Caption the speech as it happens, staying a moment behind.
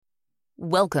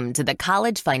Welcome to the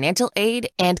College Financial Aid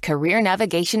and Career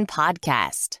Navigation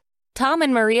Podcast. Tom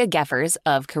and Maria Geffers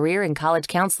of Career and College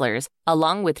Counselors,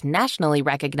 along with nationally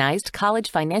recognized college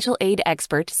financial aid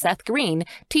expert Seth Green,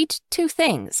 teach two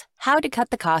things: how to cut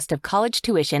the cost of college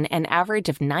tuition an average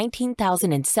of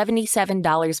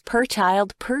 $19,077 per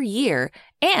child per year,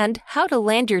 and how to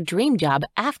land your dream job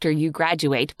after you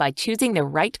graduate by choosing the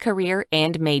right career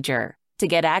and major. To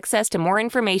get access to more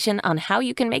information on how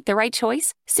you can make the right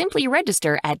choice, simply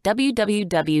register at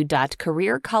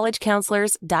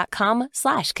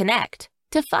www.careercollegecounselors.com/connect.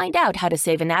 To find out how to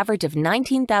save an average of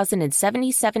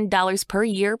 $19,077 per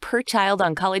year per child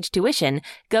on college tuition,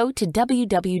 go to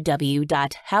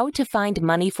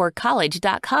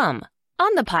www.howtofindmoneyforcollege.com.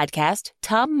 On the podcast,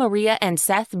 Tom, Maria, and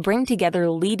Seth bring together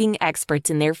leading experts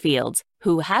in their fields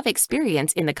who have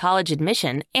experience in the college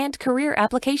admission and career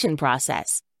application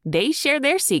process. They share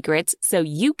their secrets so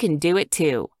you can do it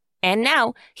too. And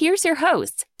now, here's your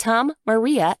hosts, Tom,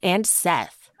 Maria, and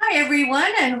Seth. Hi,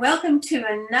 everyone, and welcome to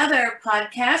another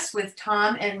podcast with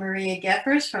Tom and Maria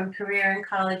Geffers from Career and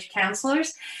College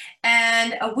Counselors.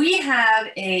 And we have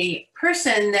a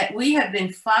person that we have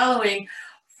been following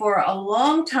for a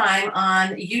long time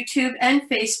on YouTube and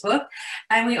Facebook,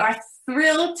 and we are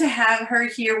thrilled to have her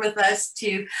here with us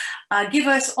to give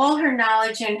us all her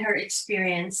knowledge and her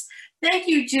experience. Thank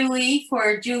you, Julie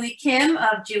Kim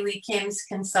of Julie Kim's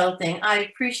Consulting. I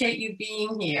appreciate you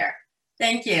being here.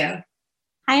 Thank you.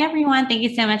 Hi, everyone. Thank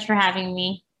you so much for having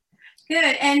me.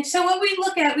 Good. And so what we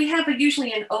look at, we have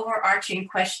usually an overarching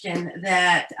question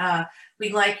that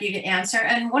we'd like you to answer.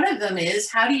 And one of them is,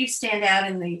 how do you stand out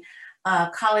in the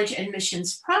college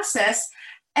admissions process?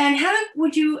 And how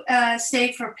would you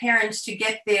say for parents to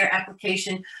get their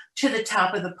application to the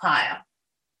top of the pile?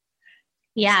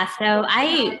 Yeah, so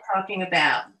talking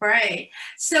about, right.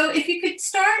 So if you could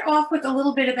start off with a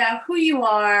little bit about who you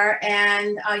are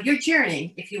and your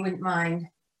journey, if you wouldn't mind.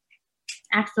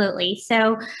 Absolutely.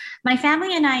 So my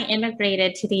family and I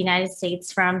immigrated to the United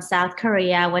States from South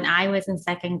Korea when I was in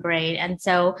second grade. And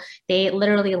so they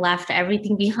literally left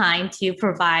everything behind to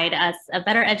provide us a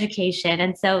better education.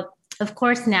 And so of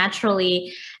course,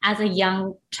 naturally, as a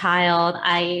young child,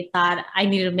 I thought I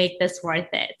needed to make this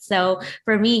worth it. So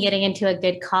for me, getting into a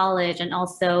good college and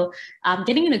also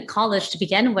getting into college to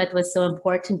begin with was so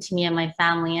important to me and my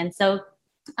family. And so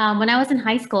when I was in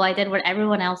high school, I did what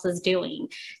everyone else was doing: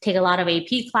 take a lot of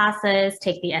AP classes,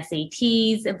 take the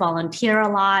SATs, volunteer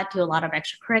a lot, do a lot of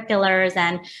extracurriculars.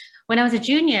 And when I was a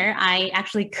junior, I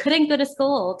actually couldn't go to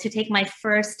school to take my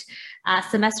first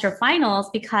semester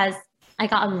finals because I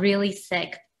got really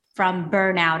sick from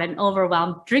burnout and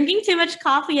overwhelmed, drinking too much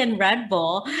coffee and Red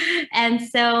Bull. And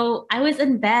so I was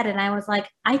in bed and I was like,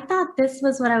 I thought this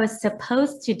was what I was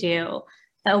supposed to do,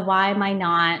 but why am I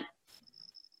not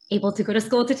able to go to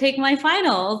school to take my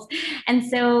finals? And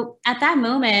so at that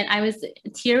moment, I was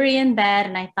teary in bed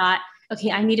and I thought, okay,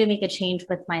 I need to make a change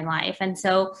with my life. And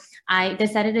so I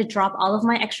decided to drop all of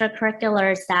my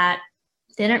extracurriculars that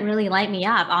didn't really light me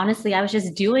up. Honestly, I was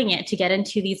just doing it to get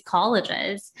into these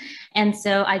colleges. And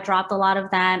so I dropped a lot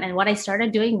of them. And what I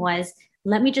started doing was,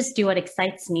 let me just do what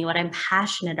excites me, what I'm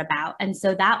passionate about. And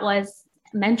so that was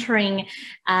mentoring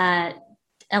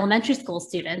elementary school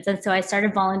students. And so I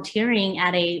started volunteering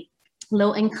at a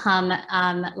low-income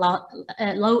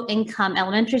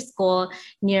elementary school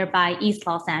nearby East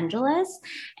Los Angeles.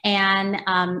 And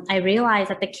I realized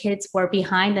that the kids were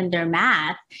behind in their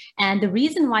math. And the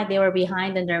reason why they were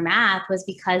behind in their math was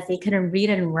because they couldn't read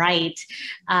and write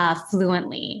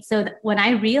fluently. So when I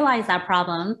realized that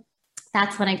problem,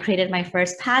 that's when I created my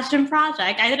first passion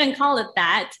project. I didn't call it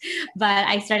that, but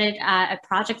I started a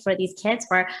project for these kids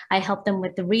where I helped them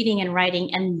with the reading and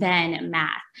writing and then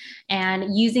math.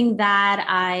 And using that,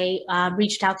 I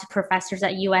reached out to professors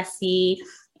at USC,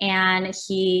 and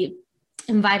he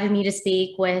invited me to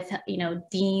speak with,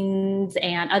 deans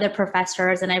and other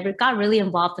professors. And I got really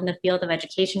involved in the field of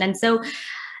education. And so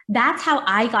that's how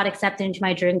I got accepted into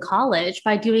my dream college,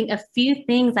 by doing a few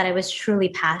things that I was truly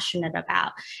passionate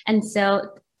about. And so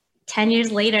 10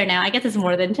 years later now, I guess it's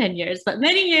more than 10 years, but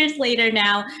many years later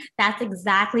now, that's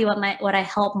exactly what I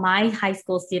help my high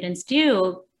school students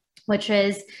do, which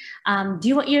is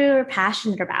do what you're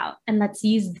passionate about. And let's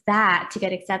use that to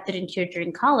get accepted into your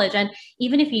dream college. And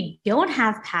even if you don't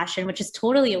have passion, which is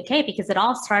totally okay, because it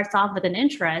all starts off with an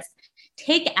interest,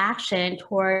 take action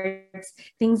towards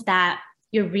things that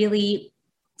you're really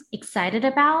excited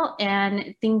about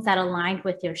and things that align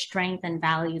with your strength and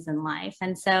values in life.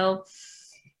 And so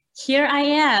here I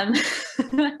am.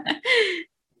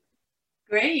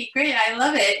 Great. I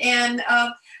love it. And,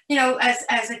 you know,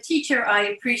 as a teacher, I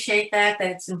appreciate that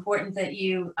it's important that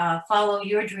you follow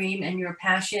your dream and your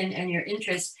passion and your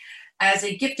interest. As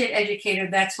a gifted educator,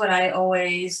 that's what I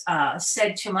always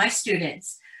said to my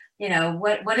students. You know,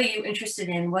 what are you interested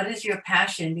in? What is your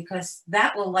passion? Because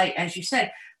that will light, as you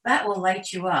said, that will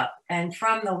light you up. And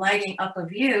from the lighting up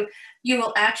of you, you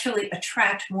will actually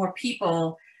attract more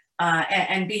people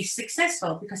and be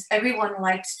successful, because everyone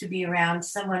likes to be around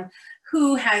someone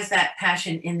who has that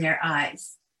passion in their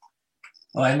eyes.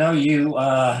 Well, I know you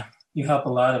you help a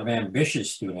lot of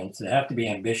ambitious students. They have to be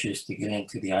ambitious to get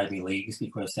into the Ivy Leagues,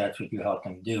 because that's what you help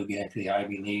them do, get into the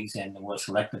Ivy Leagues and the more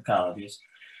selective colleges.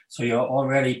 So you're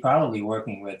already probably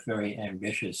working with very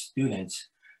ambitious students.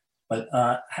 But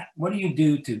what do you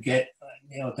do to get,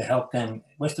 you know, to help them?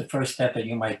 What's the first step that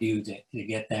you might do to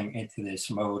get them into this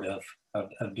mode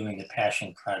of doing the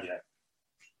passion project?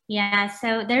 Yeah,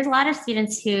 so there's a lot of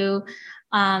students who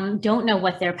don't know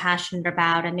what they're passionate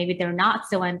about, and maybe they're not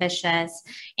so ambitious.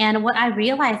 And what I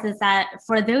realize is that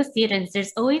for those students,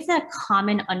 there's always a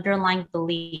common underlying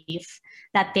belief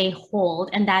that they hold,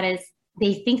 and that is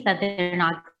they think that they're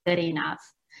not good enough.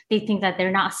 They think that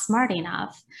they're not smart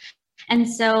enough. And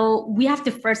so we have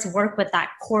to first work with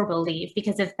that core belief,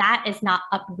 because if that is not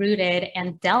uprooted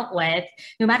and dealt with,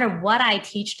 no matter what I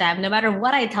teach them, no matter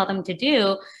what I tell them to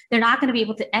do, they're not going to be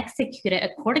able to execute it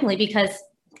accordingly, because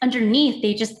underneath,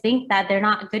 they just think that they're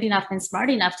not good enough and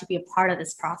smart enough to be a part of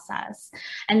this process.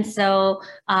 And so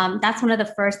that's one of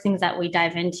the first things that we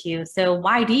dive into. So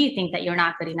why do you think that you're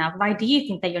not good enough? Why do you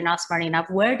think that you're not smart enough?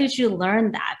 Where did you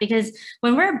learn that? Because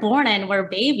when we're born and we're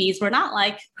babies, we're not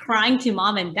like crying to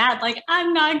mom and dad, like,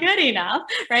 I'm not good enough,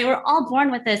 right? We're all born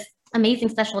with this amazing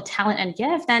special talent and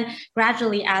gift. And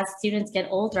gradually, as students get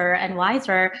older and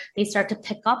wiser, they start to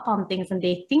pick up on things and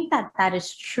they think that that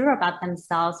is true about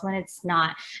themselves when it's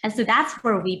not. And so that's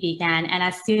where we began. And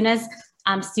as soon as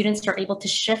students are able to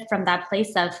shift from that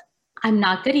place of, I'm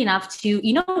not good enough, to,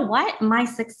 you know what, my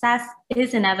success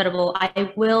is inevitable,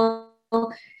 I will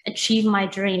achieve my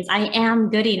dreams, I am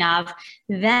good enough,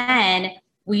 then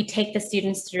we take the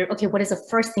students through, okay, what is the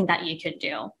first thing that you could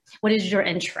do? What is your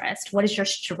interest? What is your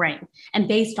strength? And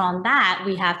based on that,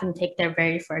 we have them take their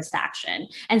very first action.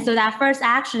 And so that first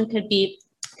action could be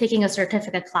taking a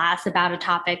certificate class about a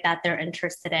topic that they're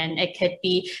interested in. It could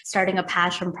be starting a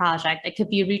passion project. It could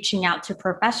be reaching out to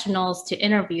professionals to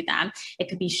interview them. It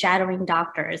could be shadowing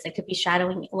doctors. It could be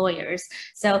shadowing lawyers.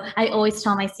 So I always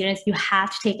tell my students, you have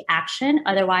to take action.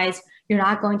 Otherwise, you're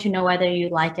not going to know whether you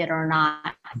like it or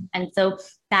not. And so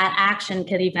that action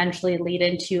could eventually lead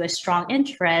into a strong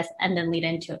interest and then lead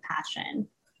into a passion.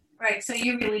 Right, so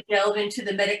you really delve into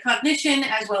the metacognition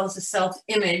as well as the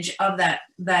self-image of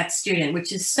that student,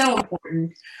 which is so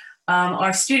important.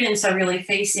 Our students are really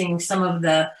facing some of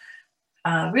the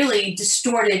really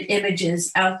distorted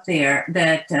images out there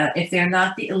that if they're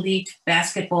not the elite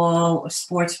basketball or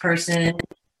sports person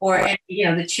or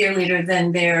the cheerleader,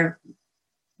 then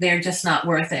they're just not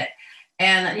worth it.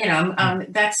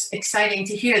 And that's exciting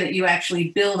to hear that you actually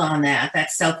build on that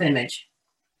self-image.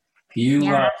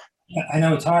 I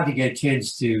know it's hard to get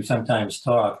kids to sometimes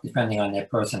talk depending on their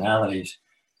personalities.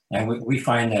 And we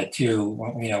find that too,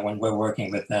 when we're working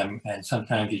with them, and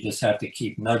sometimes you just have to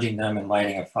keep nudging them and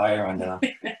lighting a fire under them.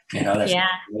 That's the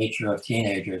nature of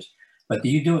teenagers. But do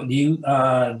you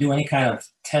do any kind of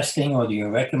testing, or do you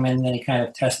recommend any kind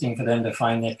of testing for them to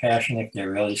find their passion if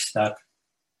they're really stuck?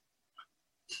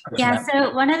 Yeah,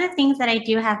 so one of the things that I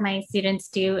do have my students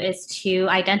do is to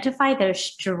identify their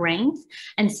strength.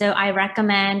 And so I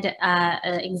recommend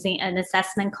an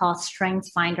assessment called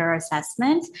Strengths Finder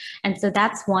Assessment. And so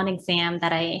that's one exam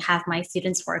that I have my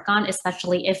students work on,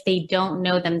 especially if they don't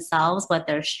know themselves what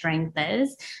their strength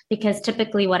is. Because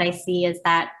typically what I see is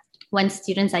that when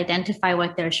students identify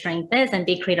what their strength is and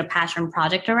they create a passion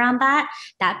project around that,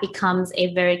 that becomes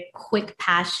a very quick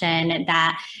passion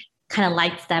that kind of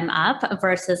lights them up,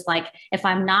 versus like, if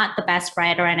I'm not the best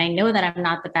writer and I know that I'm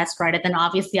not the best writer, then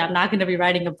obviously I'm not going to be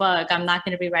writing a book. I'm not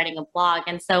going to be writing a blog.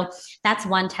 And so that's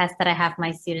one test that I have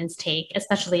my students take,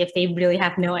 especially if they really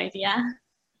have no idea.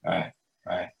 Right.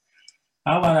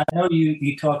 I know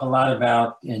you talk a lot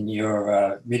about in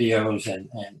your videos and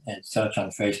such on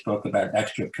Facebook about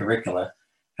extracurricular,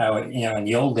 how, in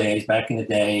the old days, back in the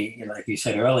day, like you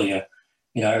said earlier,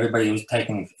 everybody was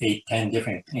taking 8, 10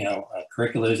 different,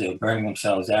 curriculars. They were burning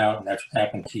themselves out, and that's what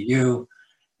happened to you.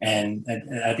 And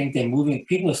I think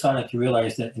people are starting to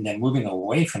realize that, and they're moving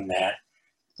away from that.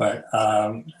 But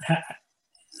I'm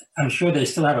sure they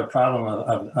still have a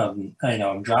problem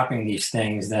of dropping these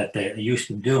things that they're used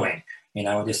to doing.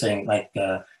 Just saying like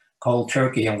cold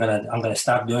turkey, I'm gonna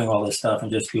stop doing all this stuff and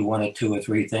just do 1 or 2 or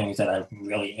 3 things that I'm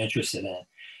really interested in.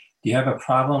 Do you have a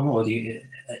problem or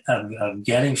of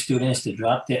getting students to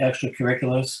drop their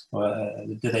extracurriculars, or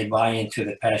do they buy into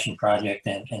the passion project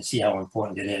and see how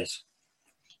important it is?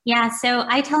 Yeah, so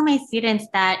I tell my students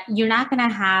that you're not going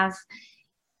to have,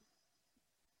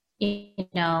 10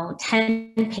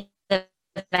 pages of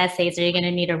essays or you're going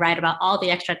to need to write about all the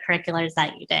extracurriculars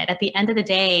that you did. At the end of the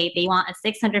day, they want a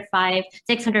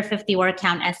 650 word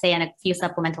count essay and a few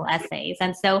supplemental essays.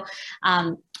 And so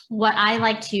what I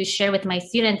like to share with my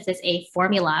students is a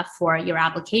formula for your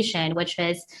application, which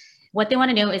is what they want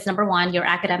to know is, number one, your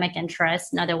academic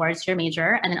interest, in other words, your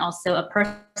major, and then also a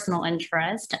personal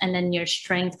interest, and then your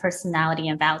strength, personality,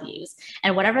 and values.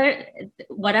 And whatever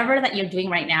that you're doing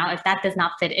right now, if that does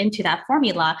not fit into that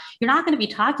formula, you're not going to be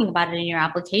talking about it in your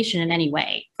application in any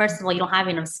way. First of all, you don't have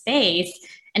enough space.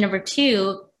 And number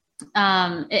two,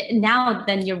 now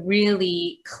then you're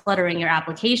really cluttering your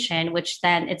application, which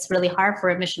then it's really hard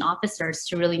for admission officers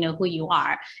to really know who you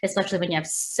are, especially when you have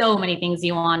so many things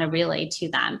you want to relay to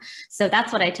them. So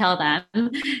that's what I tell them.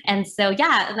 And so,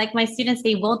 yeah, like my students,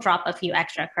 they will drop a few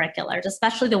extracurriculars,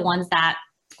 especially the ones that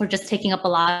were just taking up a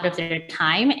lot of their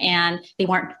time and they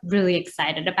weren't really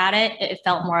excited about it. It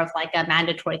felt more of like a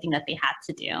mandatory thing that they had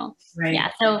to do. Right.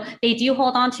 Yeah. So they do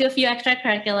hold on to a few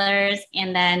extracurriculars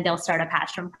and then they'll start a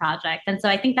passion project. And so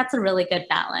I think that's a really good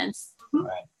balance.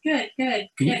 Right. Good.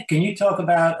 Can you talk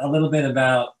about a little bit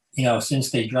about,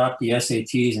 since they dropped the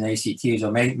SATs and ACTs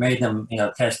or made them,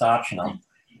 test optional,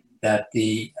 that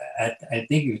I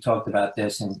think you've talked about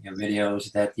this in your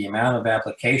videos, that the amount of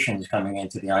applications coming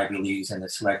into the Ivy Leagues and the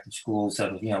selected schools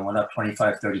have, went up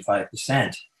 25,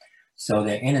 35%. So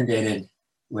they're inundated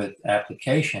with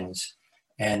applications,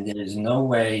 and there's no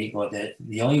way, or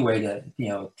the only way to,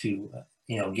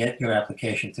 get your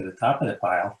application to the top of the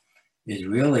pile is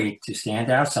really to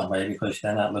stand out somebody, because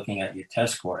they're not looking at your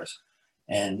test scores.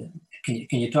 And can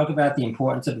you talk about the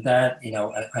importance of that?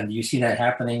 And do you see that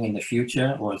happening in the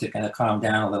future, or is it going to calm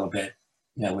down a little bit,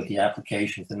 with the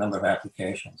applications, the number of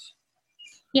applications?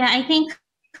 Yeah, I think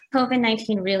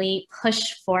COVID-19 really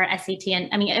pushed for SAT. And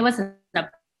I mean, it wasn't a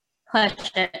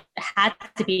push, it had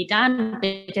to be done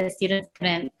because students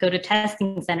couldn't go to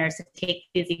testing centers to take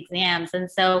these exams.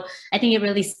 And so I think it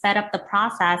really sped up the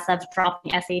process of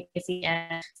dropping SAT.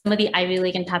 And some of the Ivy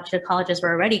League and top tier colleges were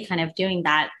already kind of doing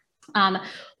that.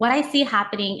 What I see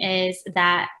happening is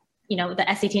that, the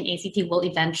SAT and ACT will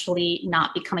eventually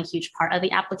not become a huge part of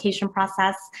the application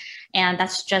process. And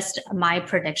that's just my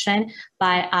prediction.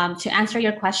 But to answer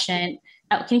your question,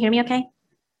 can you hear me okay?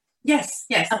 Yes.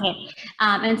 Okay.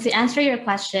 And to answer your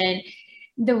question,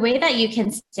 the way that you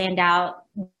can stand out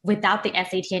without the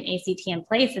SAT and ACT in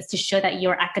place is to show that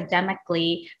you're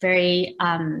academically very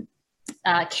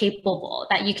capable,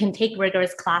 that you can take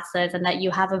rigorous classes and that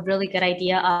you have a really good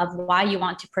idea of why you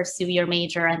want to pursue your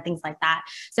major and things like that.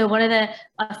 So one of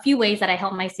a few ways that I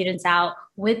help my students out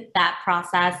with that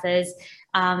process is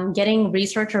getting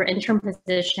research or intern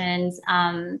positions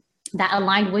that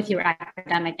align with your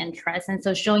academic interests. And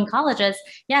so showing colleges,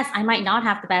 yes, I might not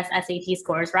have the best SAT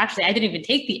scores, or actually I didn't even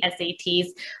take the SATs,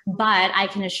 but I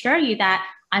can assure you that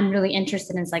I'm really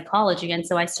interested in psychology. And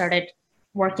so I started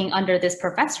working under this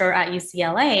professor at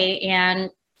UCLA, and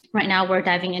right now we're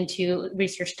diving into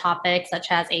research topics such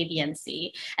as A, B, and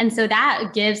C. And so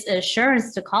that gives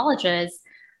assurance to colleges,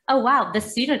 oh, wow, the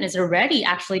student is already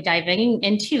actually diving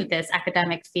into this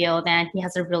academic field and he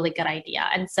has a really good idea.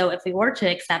 And so if we were to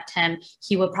accept him,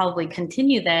 he would probably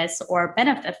continue this or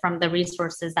benefit from the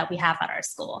resources that we have at our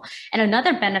school. And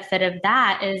another benefit of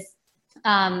that is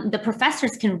the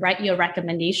professors can write you a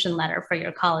recommendation letter for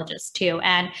your colleges too.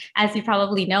 And as you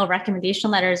probably know, recommendation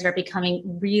letters are becoming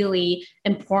really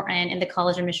important in the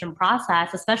college admission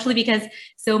process, especially because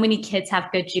so many kids have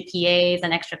good GPAs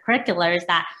and extracurriculars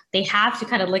that they have to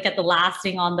kind of look at the last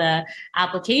thing on the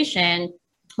application,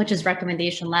 which is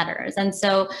recommendation letters. And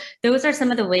so those are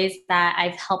some of the ways that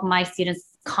I've helped my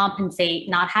students compensate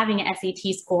not having an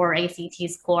SAT score or ACT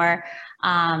score.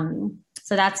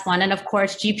 So that's one. And of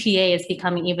course, GPA is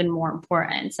becoming even more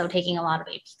important. So taking a lot of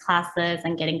AP classes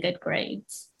and getting good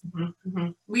grades.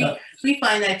 Mm-hmm. We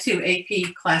find that too.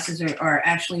 AP classes are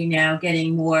actually now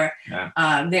getting more,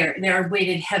 they're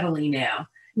weighted heavily now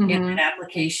in the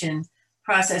application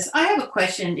process. I have a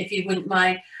question, if you wouldn't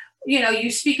mind.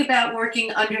 You speak about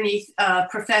working underneath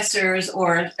professors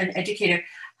or an educator.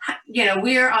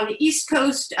 We're on the East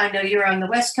Coast. I know you're on the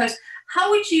West Coast. How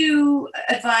would you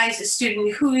advise a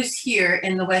student who is here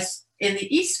in the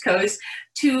East Coast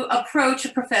to approach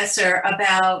a professor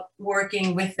about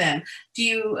working with them? Do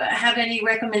you have any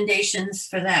recommendations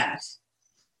for that?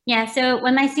 Yeah, so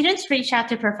when my students reach out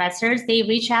to professors, they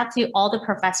reach out to all the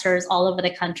professors all over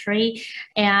the country.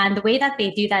 And the way that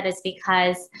they do that is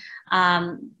because,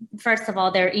 first of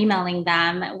all, they're emailing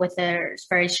them with their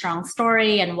very strong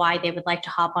story and why they would like to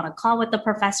hop on a call with the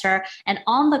professor. And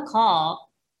on the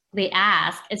call, they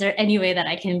ask, is there any way that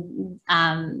I can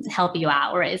help you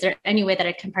out? Or is there any way that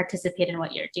I can participate in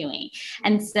what you're doing?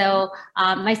 And so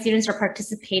my students are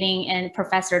participating in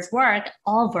professors' work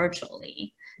all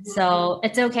virtually. So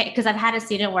it's okay because I've had a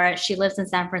student where she lives in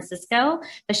San Francisco,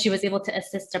 but she was able to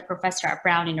assist a professor at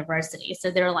Brown University.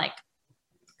 So they're like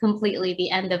completely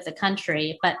the end of the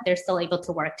country, but they're still able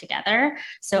to work together.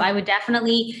 So I would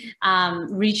definitely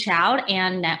reach out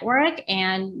and network,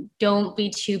 and don't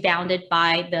be too bounded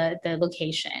by the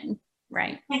location,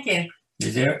 right? Thank you.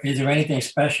 Is there anything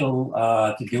special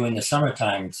to do in the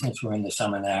summertime, since we're in the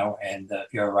summer now, and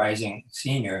if you're a rising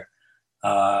senior,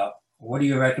 what do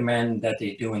you recommend that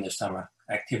they do in the summer,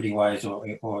 activity-wise, or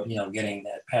getting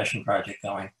that passion project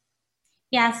going?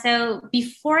 Yeah, so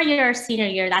before your senior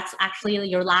year, that's actually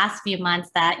your last few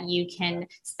months that you can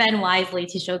spend wisely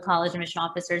to show college admission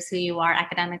officers who you are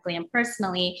academically and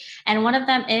personally. And one of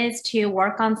them is to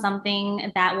work on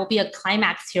something that will be a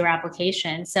climax to your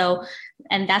application. So,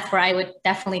 and that's where I would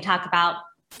definitely talk about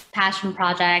passion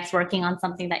projects, working on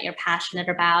something that you're passionate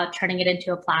about, turning it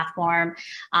into a platform,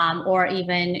 or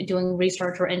even doing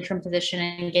research or interim position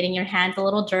and getting your hands a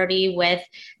little dirty with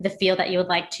the field that you would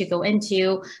like to go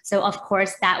into. So of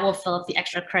course, that will fill up the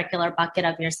extracurricular bucket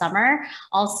of your summer.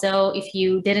 Also, if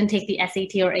you didn't take the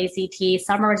SAT or ACT,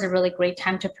 summer is a really great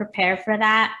time to prepare for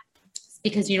that,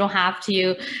 because you don't have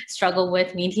to struggle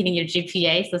with maintaining your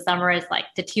GPA. So summer is like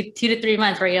the two to 3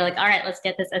 months where you're like, all right, let's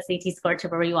get this SAT score to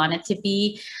where you want it to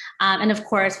be. And of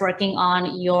course, working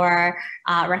on your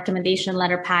recommendation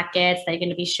letter packets that you're going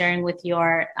to be sharing with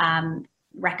your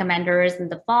recommenders in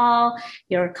the fall,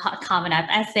 your Common App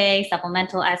essay,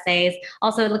 supplemental essays.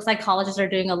 Also, it looks like colleges are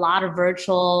doing a lot of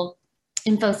virtual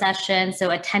info sessions,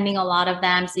 so attending a lot of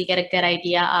them so you get a good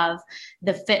idea of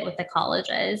the fit with the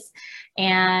colleges.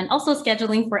 And also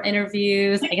scheduling for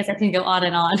interviews. I guess I can go on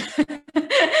and on.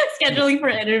 Scheduling for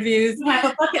interviews. You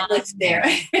have a bucket list there.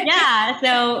 Yeah.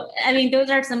 So, I mean, those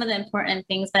are some of the important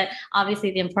things, but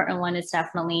obviously the important one is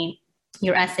definitely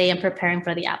your essay and preparing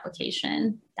for the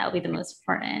application. That would be the most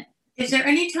important. Is there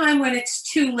any time when it's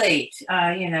too late?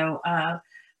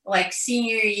 Like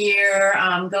senior year,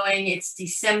 it's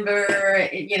December,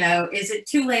 is it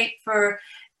too late for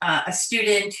a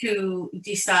student who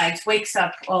wakes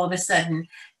up all of a sudden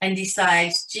and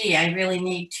decides, gee, I really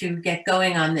need to get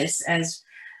going on this? As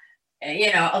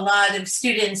a lot of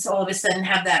students all of a sudden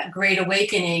have that great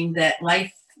awakening that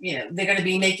life, they're going to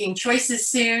be making choices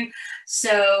soon.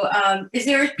 So is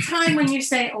there a time when you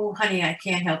say, oh, honey, I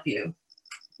can't help you?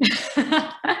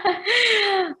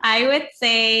 I would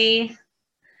say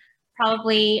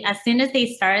probably as soon as they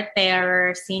start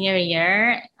their senior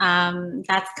year,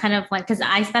 that's kind of when, because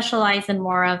I specialize in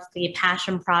more of the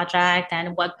passion project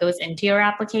and what goes into your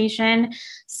application.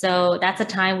 So that's a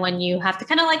time when you have to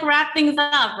kind of like wrap things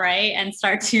up, right? And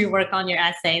start to work on your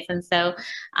essays. And so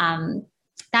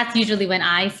that's usually when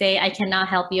I say I cannot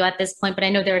help you at this point, but I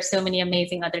know there are so many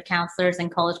amazing other counselors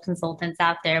and college consultants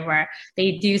out there where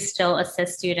they do still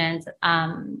assist students,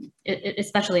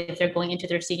 especially if they're going into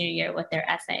their senior year with their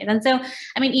essays. And so,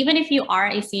 I mean, even if you are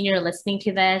a senior listening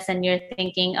to this and you're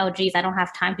thinking, oh, geez, I don't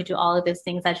have time to do all of those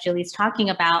things that Julie's talking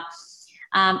about,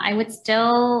 I would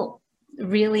still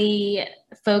really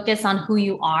focus on who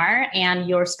you are and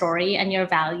your story and your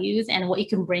values and what you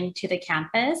can bring to the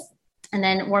campus, and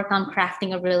then work on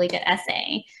crafting a really good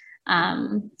essay.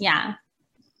 Yeah.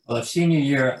 Well, if senior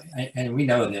year, and we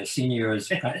know this, senior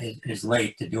year is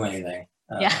late to do anything.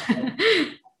 Yeah.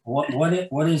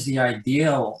 What is the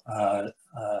ideal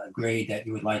grade that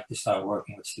you would like to start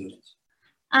working with students?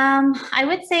 I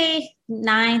would say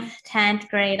 9th, 10th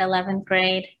grade, 11th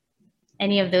grade,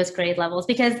 any of those grade levels,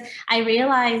 because I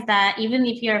realized that even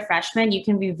if you're a freshman, you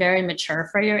can be very mature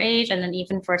for your age. And then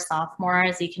even for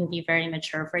sophomores, you can be very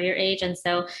mature for your age. And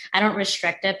so I don't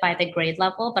restrict it by the grade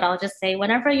level, but I'll just say,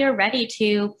 whenever you're ready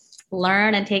to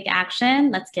learn and take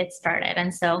action, let's get started.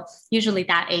 And so usually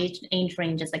that age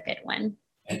range is a good one.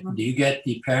 And do you get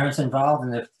the parents involved?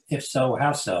 And if so,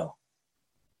 how so?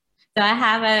 So I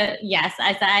have yes,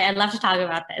 I'd love to talk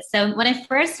about this. So when I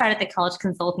first started the college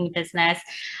consulting business,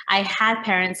 I had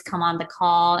parents come on the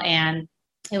call, and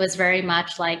it was very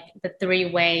much like the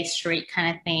three-way street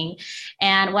kind of thing.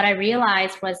 And what I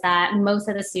realized was that most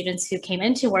of the students who came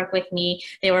in to work with me,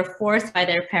 they were forced by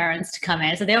their parents to come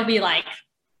in. So they'll be like,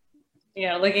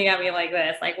 looking at me like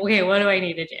this, like, okay, what do I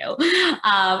need to do?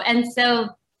 And so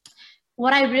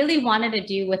what I really wanted to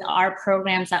do with our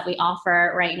programs that we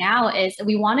offer right now is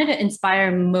we wanted to inspire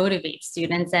and motivate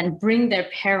students and bring their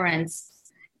parents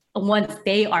once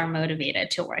they are motivated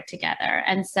to work together.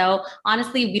 And so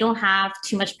honestly, we don't have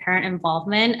too much parent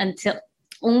involvement until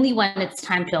only when it's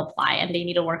time to apply and they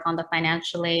need to work on the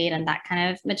financial aid and that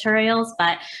kind of materials.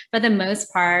 But for the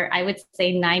most part, I would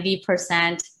say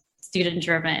 90% student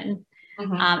driven.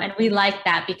 And we like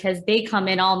that because they come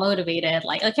in all motivated,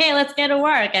 like, okay, let's get to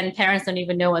work. And parents don't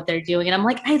even know what they're doing. And I'm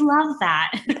like, I love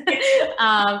that.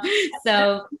 A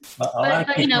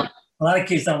lot of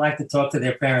kids don't like to talk to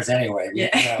their parents anyway.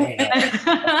 Yeah.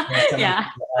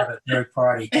 Have a third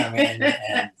party come in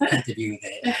and interview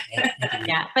them.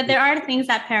 Yeah, but there are things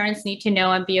that parents need to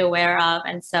know and be aware of.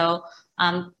 And so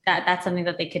that's something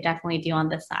that they could definitely do on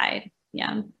the side.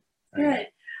 Yeah. Good.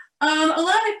 A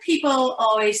lot of people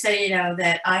always say,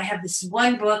 that I have this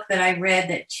one book that I read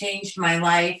that changed my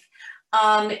life.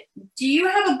 Do you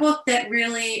have a book that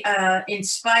really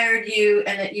inspired you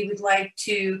and that you would like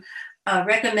to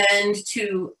recommend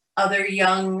to other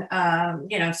young,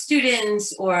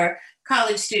 students or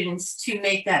college students to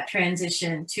make that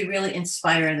transition, to really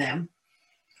inspire them?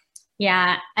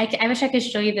 Yeah, I wish I could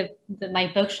show you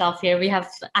my bookshelf here.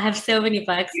 I have so many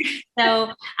books.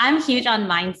 So I'm huge on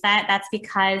mindset. That's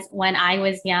because when I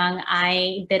was young,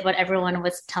 I did what everyone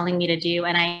was telling me to do.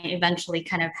 And I eventually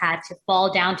kind of had to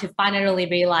fall down to finally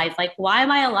realize, like, why am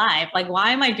I alive? Like,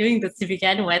 why am I doing this to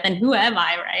begin with? And who am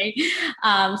I,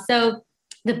 right? So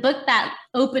the book that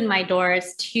opened my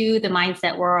doors to the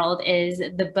mindset world is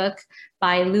the book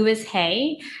by Louise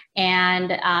Hay.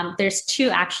 And there's two,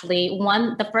 actually.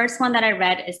 The first one that I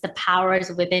read is The Power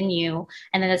is Within You.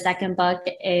 And then the second book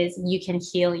is You Can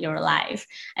Heal Your Life.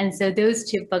 And so those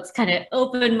two books kind of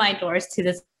opened my doors to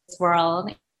this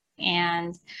world.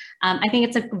 And I think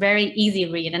it's a very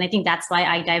easy read. And I think that's why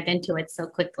I dived into it so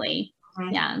quickly.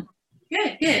 Yeah.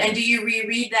 Good. And do you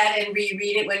reread that and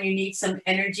reread it when you need some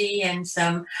energy and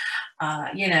some,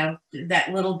 that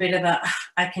little bit of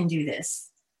I can do this?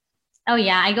 Oh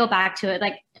yeah, I go back to it.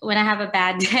 Like when I have a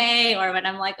bad day or when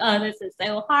I'm like, oh, this is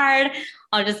so hard,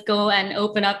 I'll just go and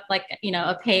open up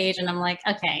a page and I'm like,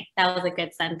 okay, that was a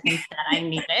good sentence that I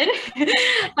needed.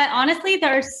 But honestly,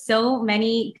 there are so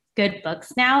many good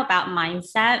books now about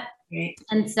mindset. Right.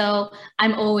 And so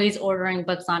I'm always ordering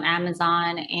books on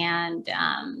Amazon, and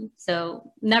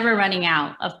so never running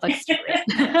out of books to read.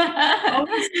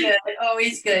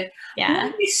 Always good. Yeah.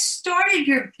 When you started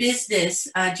your business,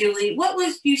 Julie, what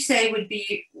would you say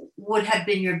would have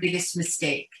been your biggest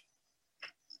mistake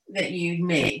that you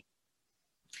made?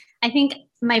 I think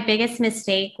my biggest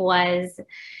mistake was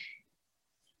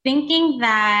thinking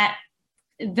that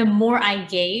the more I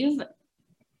gave,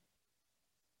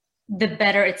 the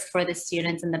better it's for the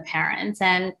students and the parents.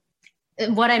 And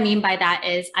what I mean by that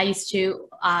is I used to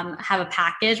have a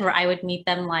package where I would meet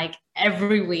them like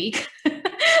every week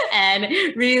and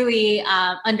really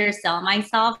undersell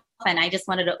myself. And I just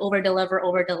wanted to over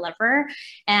deliver.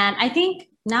 And I think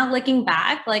now looking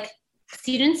back, like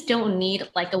students don't need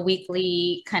like a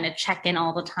weekly kind of check-in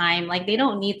all the time. Like they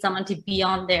don't need someone to be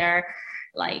on their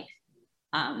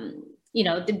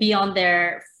to be on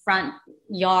their front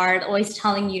yard, always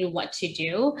telling you what to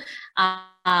do.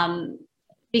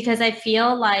 Because I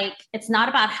feel like it's not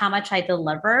about how much I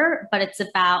deliver, but it's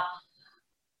about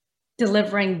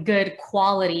delivering good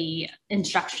quality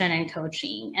instruction and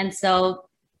coaching. And so,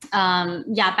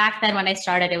 back then when I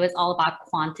started, it was all about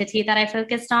quantity that I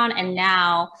focused on. And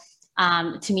now,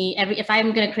 to me, if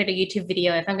I'm going to create a YouTube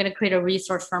video, if I'm going to create a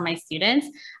resource for my students,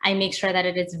 I make sure that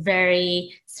it is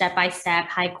very step-by-step,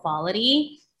 high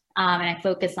quality. And I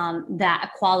focus on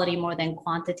that quality more than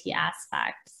quantity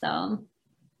aspect. So.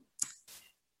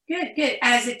 Good.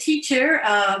 As a teacher,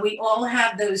 we all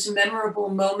have those memorable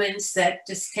moments that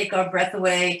just take our breath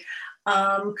away.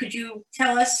 Could you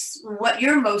tell us what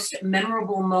your most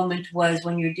memorable moment was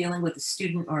when you're dealing with a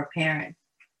student or a parent?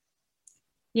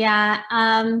 Yeah.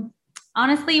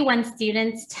 Honestly, when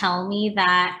students tell me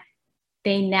that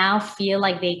they now feel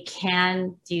like they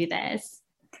can do this,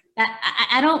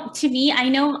 I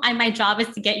know my job is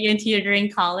to get you into your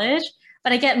dream college,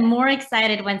 but I get more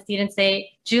excited when students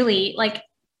say, Julie, like,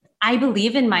 I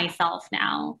believe in myself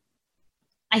now.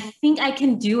 I think I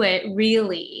can do it,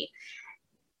 really.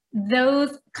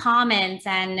 Those comments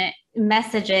and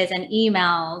messages and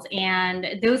emails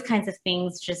and those kinds of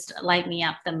things just light me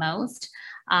up the most,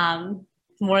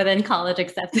 more than college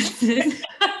acceptances.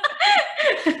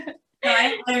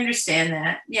 I understand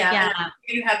that. Yeah.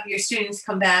 You have your students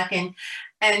come back and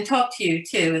talk to you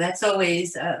too. That's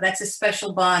always, that's a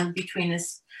special bond between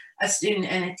a student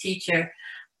and a teacher.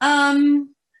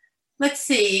 let's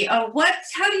see, how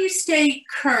do you stay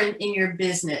current in your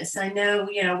business? I know,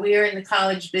 we are in the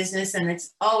college business and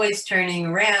it's always turning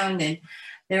around and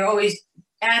they're always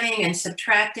adding and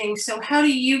subtracting. So how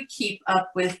do you keep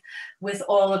up with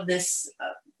all of this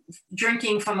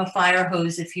drinking from a fire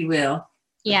hose, if you will?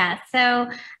 Yeah. So,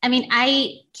 I mean,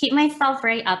 I keep myself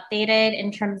very updated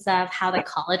in terms of how the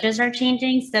colleges are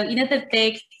changing. So, the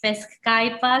big Fisk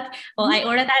guidebook, well, I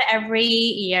order that every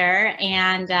year,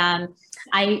 and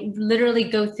I literally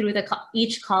go through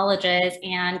each colleges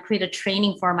and create a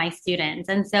training for my students.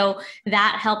 And so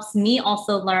that helps me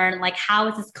also learn, like, how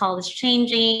is this college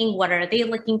changing? What are they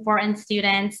looking for in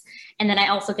students? And then I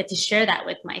also get to share that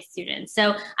with my students.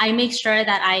 So I make sure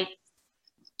that I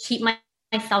keep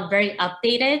myself very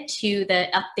updated to the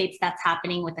updates that's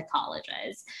happening with the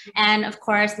colleges. And of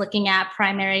course, looking at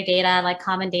primary data like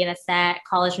Common Data Set,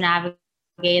 College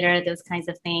Navigator, those kinds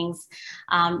of things,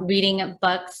 reading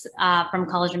books from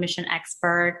college admission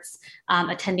experts,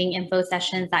 attending info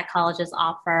sessions that colleges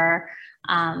offer.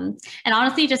 And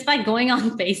honestly, just by going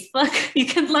on Facebook, you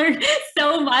can learn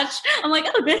so much. I'm like,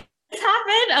 oh, this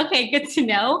happened? Okay, good to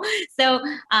know. So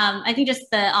I think just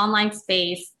the online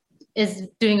space is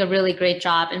doing a really great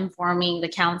job informing the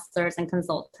counselors and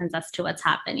consultants as to what's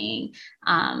happening.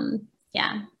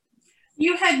 Yeah.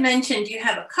 You had mentioned you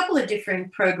have a couple of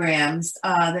different programs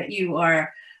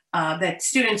that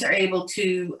students are able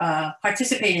to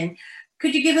participate in.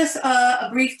 Could you give us a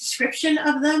brief description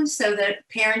of them so that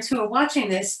parents who are watching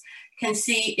this can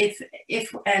see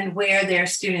if and where their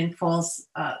student falls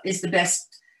is the best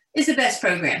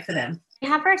program for them? We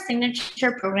have our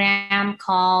signature program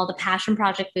called the Passion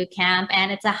Project Bootcamp,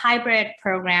 and it's a hybrid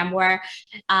program where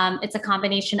it's a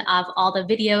combination of all the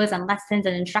videos and lessons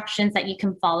and instructions that you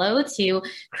can follow to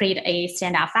create a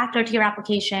standout factor to your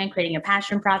application, creating your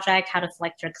passion project, how to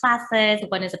select your classes,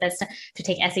 when is the best to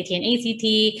take SAT and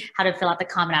ACT, how to fill out the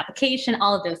common application,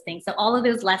 all of those things. So all of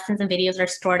those lessons and videos are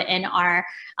stored in our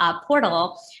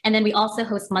portal. And then we also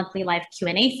host monthly live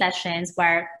Q&A sessions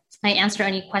where I answer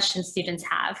any questions students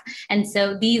have. And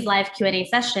so these live Q&A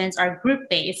sessions are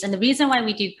group-based. And the reason why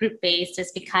we do group-based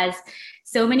is because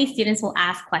so many students will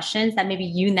ask questions that maybe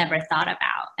you never thought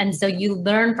about. And so you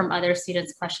learn from other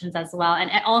students' questions as well.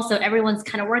 And also everyone's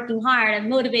kind of working hard and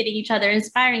motivating each other,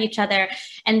 inspiring each other.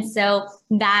 And so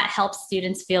that helps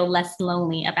students feel less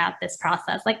lonely about this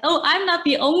process. Like, oh, I'm not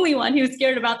the only one who's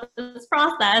scared about this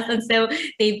process. And so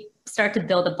they start to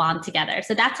build a bond together.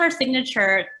 So that's our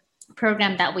signature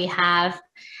program that we have.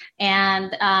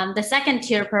 And the second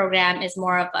tier program is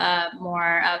more of a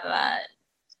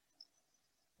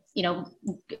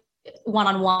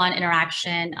one-on-one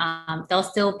interaction. They'll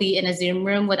still be in a Zoom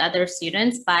room with other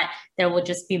students, but there will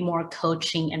just be more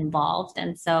coaching involved.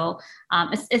 And so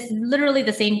it's literally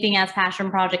the same thing as Passion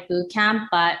Project Bootcamp,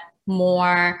 but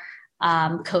more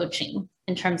coaching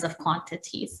in terms of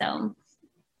quantity. So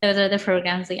those are the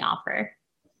programs we offer.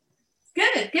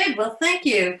 Good. Well, thank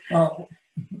you. Well,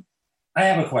 I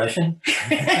have a question.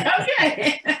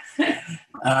 Okay.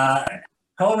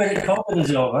 COVID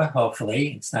is over,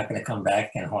 hopefully. It's not going to come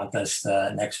back and haunt us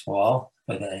next fall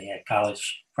for the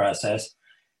college process.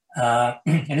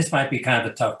 And this might be kind of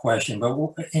a tough question, but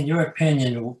in your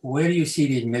opinion, where do you see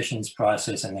the admissions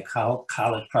process and the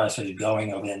college process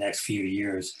going over the next few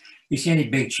years? Do you see any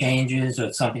big changes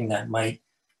or something that might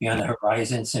be on the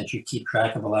horizon, since you keep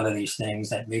track of a lot of these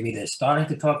things that maybe they're starting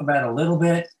to talk about a little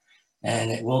bit and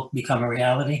it will become a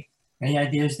reality? Any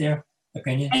ideas there?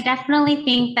 Opinions? I definitely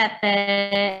think that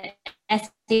the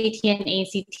SAT and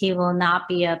ACT will not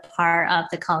be a part of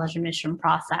the college admission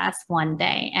process one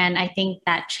day. And I think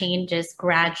that change is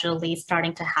gradually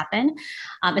starting to happen,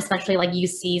 especially like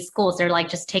UC schools. They're like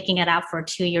just taking it out for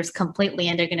 2 years completely,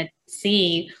 and they're going to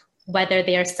see whether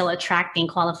they are still attracting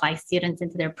qualified students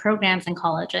into their programs and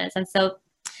colleges. And so,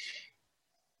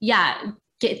 yeah,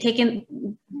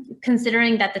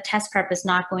 considering that the test prep is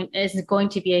going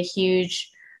to be a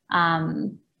huge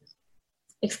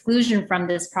exclusion from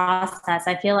this process,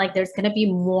 I feel like there's going to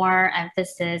be more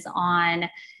emphasis on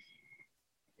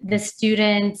the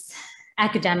students'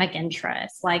 academic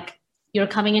interests. Like, you're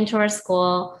coming into our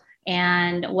school,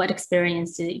 and what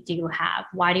experience do you have?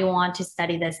 Why do you want to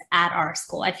study this at our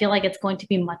school? I feel like it's going to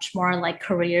be much more like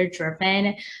career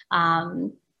driven,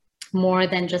 more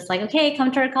than just like, okay,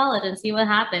 come to our college and see what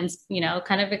happens,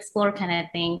 kind of explore kind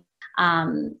of thing.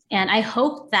 And I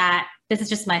hope that, this is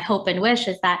just my hope and wish,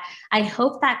 is that I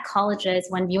hope that colleges,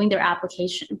 when viewing their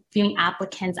applicants'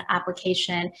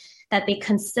 application, that they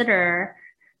consider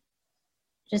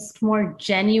just more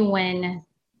genuine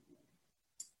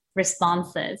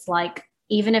responses. Like,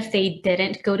 even if they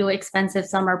didn't go to an expensive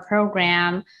summer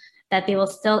program, that they will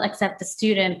still accept the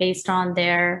student based on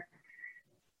their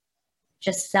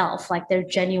just self, like their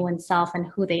genuine self and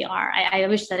who they are. I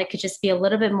wish that it could just be a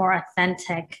little bit more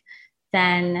authentic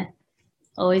than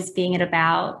always being it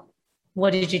about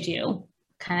what did you do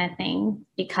kind of thing.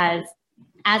 Because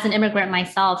as an immigrant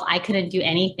myself, I couldn't do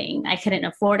anything. I couldn't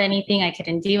afford anything. I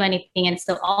couldn't do anything. And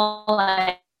so all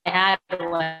I had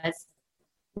was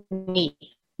me,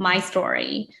 my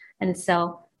story. And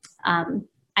so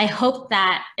I hope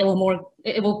that it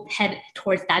will head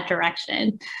towards that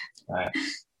direction. Right.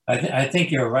 I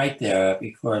think you're right there,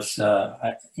 because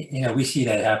we see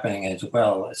that happening as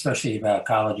well, especially about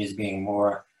colleges being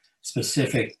more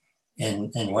specific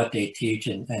in what they teach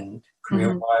and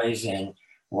career-wise, and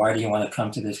why do you want to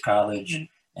come to this college,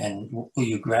 and will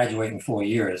you graduate in 4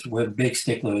 years? We're big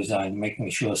sticklers on making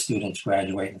sure students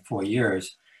graduate in 4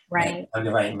 years. Right. And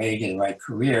the right major, the right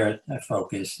career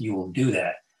focus, you will do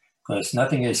that, because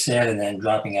nothing is sadder than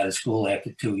dropping out of school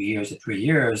after 2 years or 3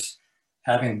 years,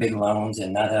 having big loans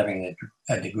and not having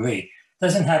a degree.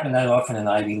 Doesn't happen that often in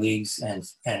Ivy Leagues and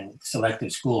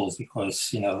selective schools,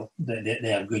 because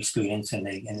they have good students and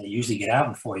they usually get out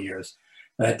in 4 years.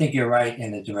 But I think you're right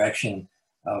in the direction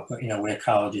of where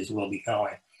colleges will be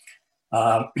going.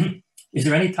 Is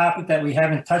there any topic that we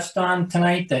haven't touched on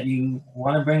tonight that you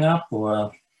want to bring up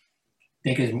or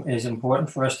think is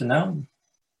important for us to know?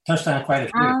 Touched on quite a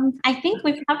few. I think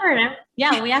we've covered it.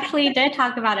 Yeah, we actually did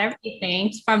talk about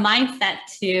everything from mindset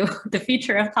to the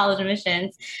future of college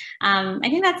admissions. I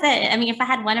think that's it. I mean, if I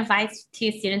had one advice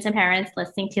to students and parents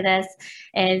listening to this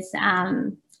is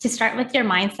to start with your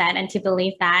mindset and to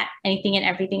believe that anything and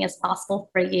everything is possible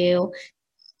for you.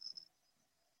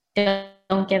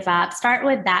 Don't give up. Start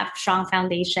with that strong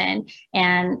foundation,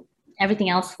 and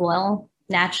everything else will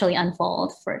naturally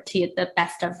unfold to the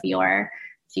best of your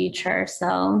future.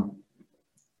 So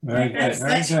very good.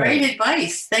 That's great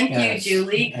advice. Thank you,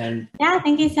 Julie. And yeah,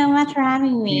 thank you so much for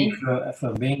having me. Thank you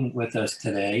for being with us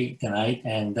tonight.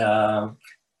 And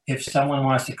if someone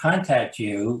wants to contact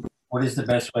you, what is the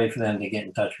best way for them to get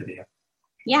in touch with you?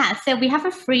 Yeah, so we have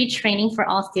a free training for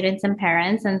all students and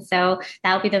parents. And so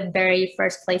that will be the very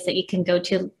first place that you can go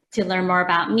to learn more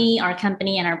about me, our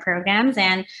company, and our programs.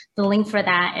 And the link for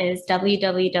that is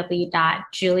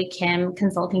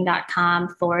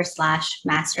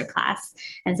www.juliekimconsulting.com/masterclass.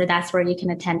 And so that's where you can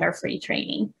attend our free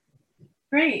training.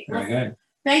 Great. Very good.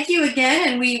 Thank you again.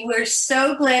 And we were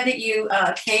so glad that you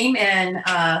came and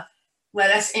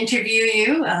let us interview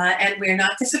you. And we're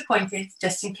not disappointed,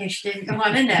 just in case you didn't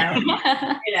want to know.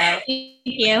 Thank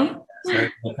you.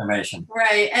 Great information.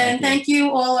 Right. And thank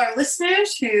you all our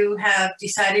listeners who have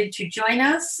decided to join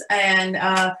us. And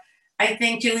I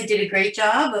think Julie did a great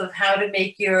job of how to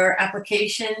make your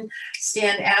application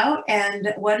stand out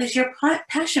and what is your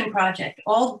passion project.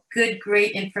 All good,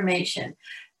 great information.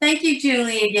 Thank you,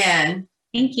 Julie, again.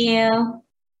 Thank you.